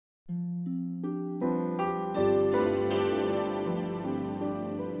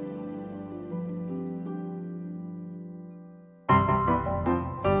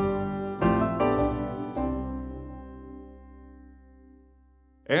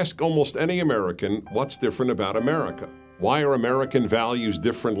Ask almost any American what's different about America. Why are American values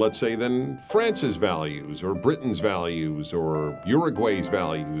different, let's say, than France's values, or Britain's values, or Uruguay's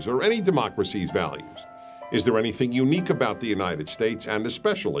values, or any democracy's values? Is there anything unique about the United States, and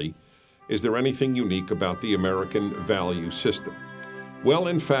especially, is there anything unique about the American value system? Well,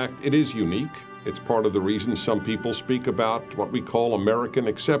 in fact, it is unique. It's part of the reason some people speak about what we call American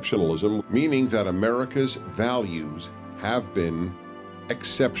exceptionalism, meaning that America's values have been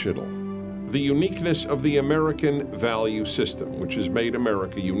exceptional. The uniqueness of the American value system, which has made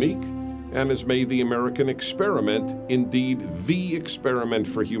America unique and has made the American experiment indeed the experiment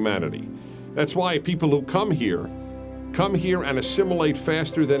for humanity. That's why people who come here and assimilate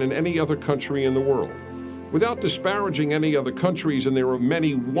faster than in any other country in the world. Without disparaging any other countries, and there are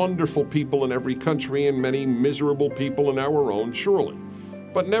many wonderful people in every country and many miserable people in our own, surely.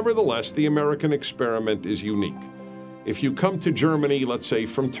 But nevertheless, the American experiment is unique. If you come to Germany, let's say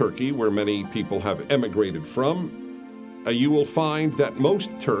from Turkey, where many people have emigrated from, you will find that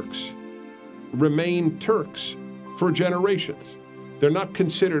most Turks remain Turks for generations. They're not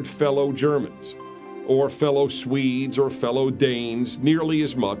considered fellow Germans or fellow Swedes or fellow Danes nearly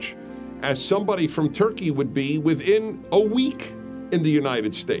as much as somebody from Turkey would be within a week in the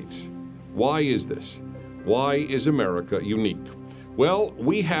United States. Why is this? Why is America unique? Well,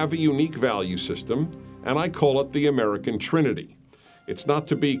 we have a unique value system, and I call it the American Trinity. It's not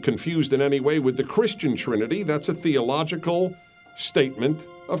to be confused in any way with the Christian Trinity. That's a theological statement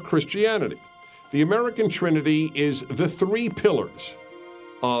of Christianity. The American Trinity is the three pillars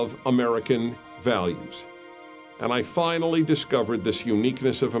of American values. And I finally discovered this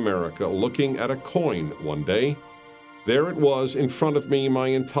uniqueness of America looking at a coin one day. There it was in front of me my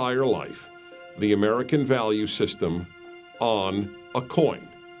entire life, the American value system on a coin.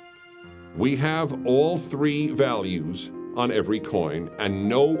 We have all three values on every coin, and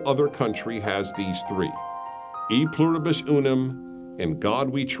no other country has these three. E pluribus unum, in God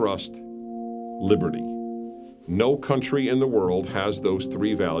we trust, liberty. No country in the world has those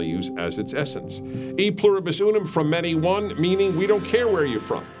three values as its essence. E pluribus unum, from many one, meaning we don't care where you're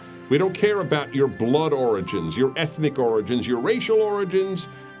from. We don't care about your blood origins, your ethnic origins, your racial origins,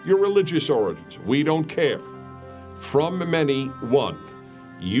 your religious origins. We don't care. From many one.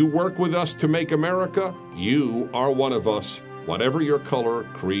 You work with us to make America, you are one of us, whatever your color,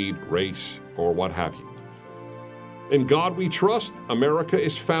 creed, race, or what have you. In God we trust, America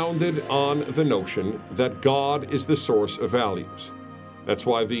is founded on the notion that God is the source of values. That's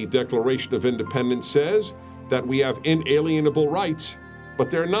why the Declaration of Independence says that we have inalienable rights,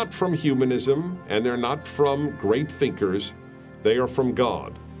 but they're not from humanism and they're not from great thinkers. They are from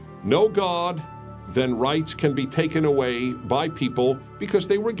God. No God, then rights can be taken away by people because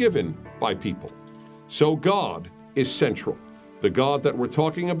they were given by people. So God is central. The God that we're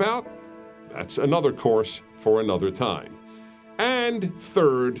talking about, that's another course for another time. And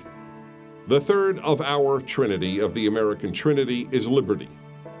third, the third of our Trinity, of the American Trinity, is liberty.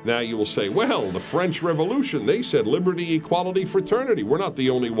 Now you will say, well, the French Revolution, they said liberty, equality, fraternity. We're not the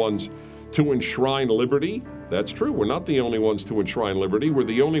only ones to enshrine liberty. That's true. We're not the only ones to enshrine liberty. We're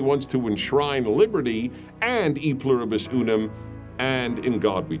the only ones to enshrine liberty and e pluribus unum and in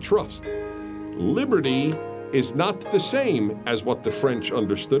God we trust. Liberty is not the same as what the French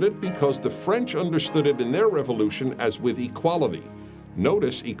understood it, because the French understood it in their revolution as with equality.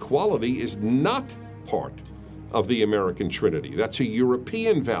 Notice, equality is not part of the American Trinity. That's a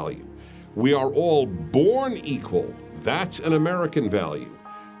European value. We are all born equal. That's an American value.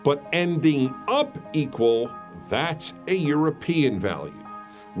 But ending up equal, that's a European value.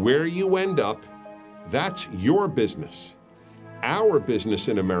 Where you end up, that's your business. Our business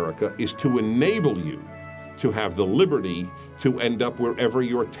in America is to enable you to have the liberty to end up wherever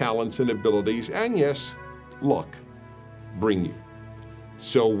your talents and abilities, and yes, luck, bring you.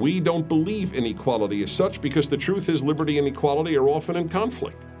 So we don't believe in equality as such, because the truth is liberty and equality are often in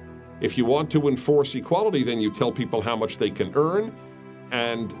conflict. If you want to enforce equality, then you tell people how much they can earn,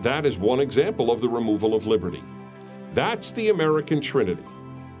 and that is one example of the removal of liberty. That's the American Trinity.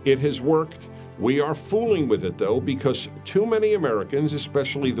 It has worked. We are fooling with it, though, because too many Americans,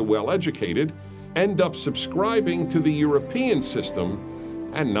 especially the well-educated, end up subscribing to the European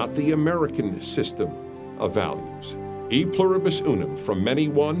system and not the American system of values. E pluribus unum, from many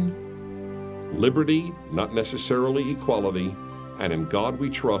one, liberty, not necessarily equality, and in God we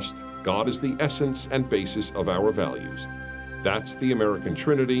trust. God is the essence and basis of our values. That's the American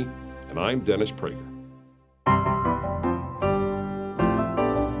Trinity, and I'm Dennis Prager.